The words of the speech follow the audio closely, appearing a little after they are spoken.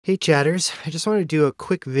Hey chatters, I just want to do a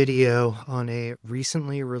quick video on a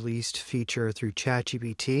recently released feature through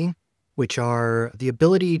ChatGPT, which are the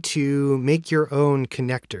ability to make your own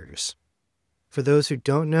connectors. For those who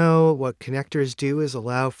don't know, what connectors do is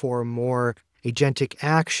allow for more agentic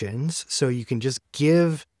actions. So you can just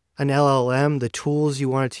give an LLM the tools you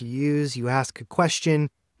want it to use, you ask a question,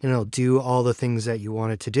 and it'll do all the things that you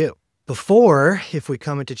want it to do. Before, if we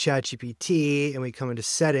come into ChatGPT and we come into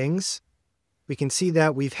settings, we can see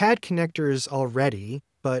that we've had connectors already,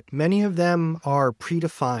 but many of them are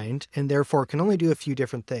predefined and therefore can only do a few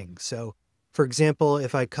different things. So for example,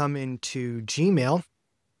 if I come into Gmail,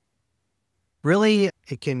 really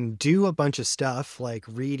it can do a bunch of stuff like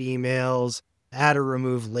read emails, add or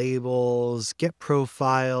remove labels, get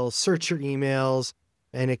profiles, search your emails,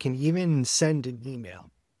 and it can even send an email.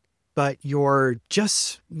 But you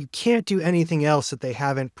can't do anything else that they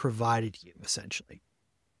haven't provided you, essentially.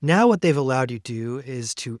 Now what they've allowed you to do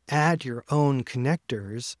is to add your own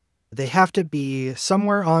connectors. They have to be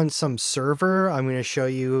somewhere on some server. I'm going to show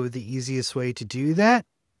you the easiest way to do that.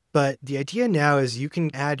 But the idea now is you can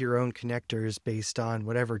add your own connectors based on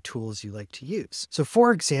whatever tools you like to use. So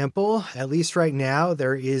for example, at least right now,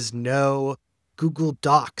 there is no Google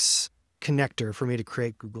Docs connector for me to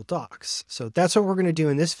create Google Docs. So that's what we're going to do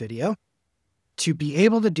in this video. To be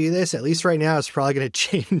able to do this, at least right now, it's probably going to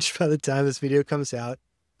change by the time this video comes out.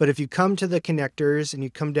 But if you come to the connectors and you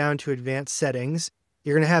come down to advanced settings,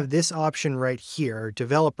 you're going to have this option right here,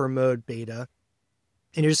 developer mode beta.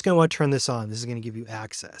 And you're just going to want to turn this on. This is going to give you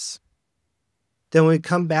access. Then when we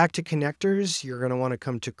come back to connectors, you're going to want to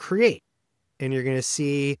come to create. And you're going to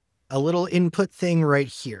see a little input thing right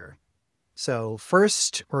here. So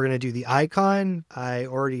first, we're going to do the icon. I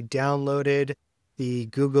already downloaded the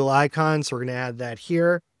Google icon, so we're going to add that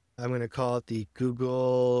here. I'm going to call it the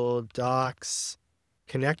Google Docs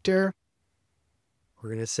connector. We're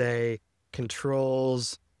going to say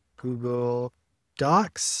controls Google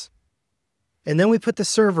Docs. And then we put the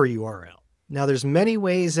server URL. Now there's many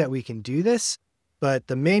ways that we can do this, but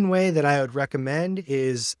the main way that I would recommend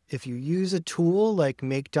is if you use a tool like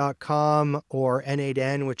make.com or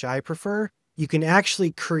N8N, which I prefer, you can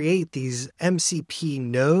actually create these MCP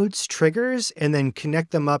nodes, triggers, and then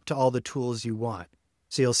connect them up to all the tools you want.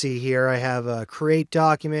 So you'll see here, I have a create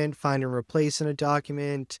document, find and replace in a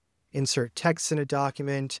document, insert text in a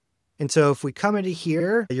document. And so if we come into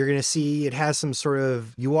here, you're going to see it has some sort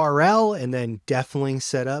of URL and then definitely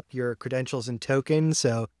set up your credentials and tokens.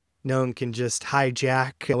 So no one can just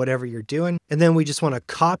hijack whatever you're doing. And then we just want to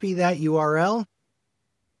copy that URL.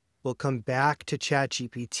 We'll come back to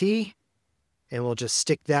ChatGPT and we'll just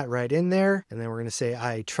stick that right in there. And then we're going to say,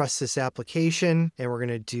 I trust this application, and we're going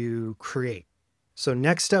to do create. So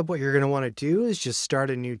next up, what you're going to want to do is just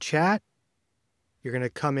start a new chat. You're going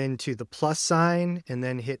to come into the plus sign and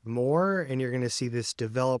then hit more, and you're going to see this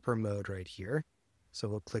developer mode right here. So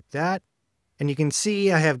we'll click that. And you can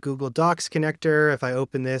see I have Google Docs connector. If I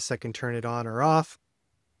open this, I can turn it on or off.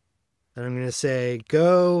 And I'm going to say,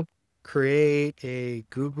 go create a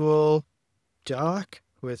Google Doc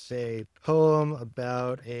with a poem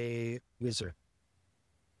about a wizard.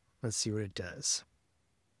 Let's see what it does.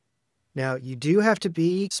 Now, you do have to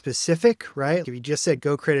be specific, right? If you just said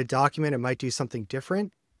go create a document, it might do something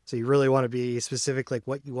different. So you really want to be specific, like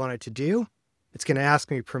what you want it to do. It's going to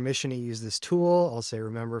ask me permission to use this tool. I'll say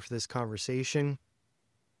remember for this conversation.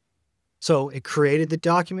 So it created the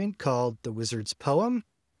document called The Wizard's Poem,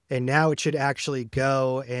 and now it should actually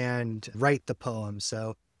go and write the poem.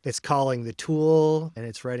 So it's calling the tool and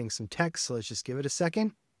it's writing some text. So let's just give it a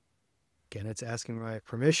second. Again, it's asking my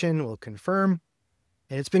permission. We'll confirm.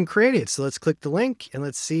 And it's been created. So let's click the link and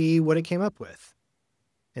let's see what it came up with.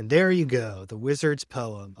 And there you go, The Wizard's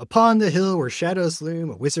Poem. Upon the hill where shadows loom,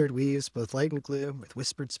 a wizard weaves both light and gloom. With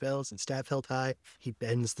whispered spells and staff held high, he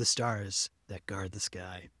bends the stars that guard the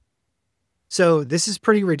sky. So this is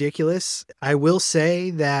pretty ridiculous. I will say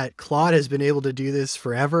that Claude has been able to do this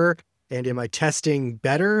forever, and in my testing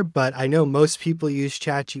better, but I know most people use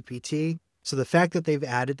ChatGPT. So the fact that they've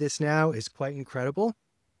added this now is quite incredible.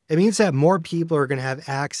 It means that more people are going to have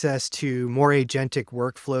access to more agentic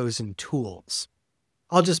workflows and tools.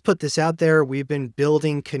 I'll just put this out there. We've been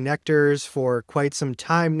building connectors for quite some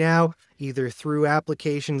time now, either through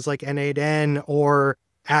applications like N8N or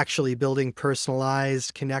actually building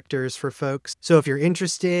personalized connectors for folks. So if you're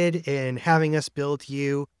interested in having us build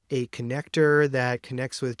you a connector that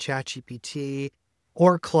connects with ChatGPT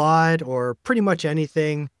or Claude or pretty much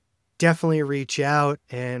anything, definitely reach out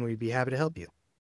and we'd be happy to help you.